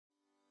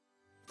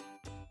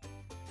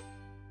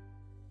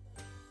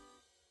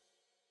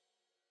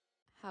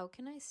How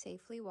can I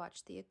safely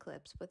watch the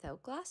eclipse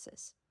without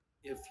glasses?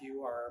 If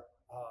you are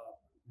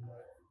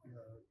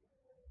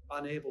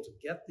unable to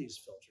get these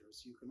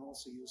filters, you can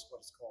also use what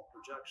is called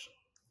projection.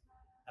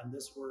 And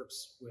this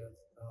works with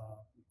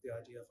the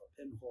idea of a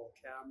pinhole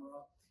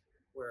camera,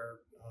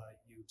 where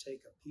you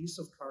take a piece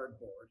of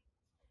cardboard,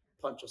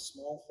 punch a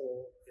small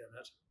hole in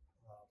it,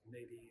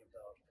 maybe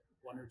about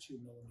 1 or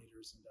 2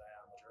 millimeters in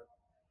diameter,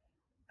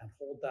 and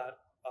hold that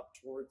up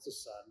towards the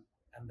sun,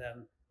 and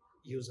then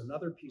use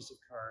another piece of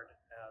card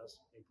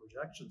as a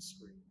projection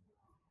screen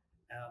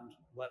and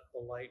let the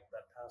light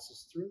that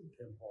passes through the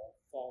pinhole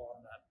fall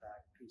on that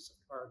back piece of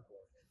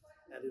cardboard.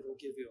 And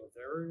it'll give you a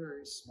very,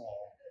 very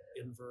small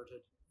inverted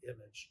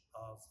image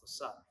of the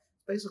sun.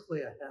 It's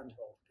basically a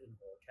handheld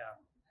pinhole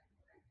camera.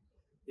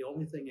 The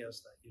only thing is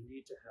that you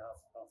need to have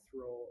a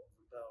throw of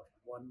about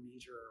 1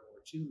 meter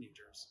or 2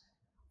 meters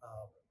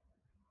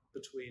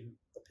between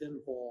the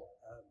pinhole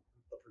and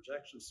the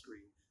projection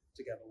screen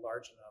to get a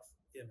large enough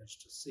image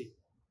to see.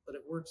 But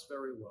it works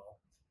very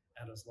well.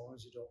 And as long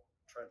as you don't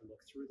try to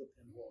look through the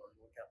pinhole and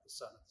look at the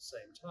sun at the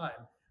same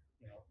time,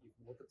 you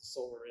can look at the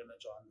solar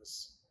image on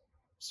this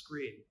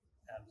screen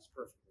and it's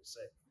perfectly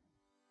safe.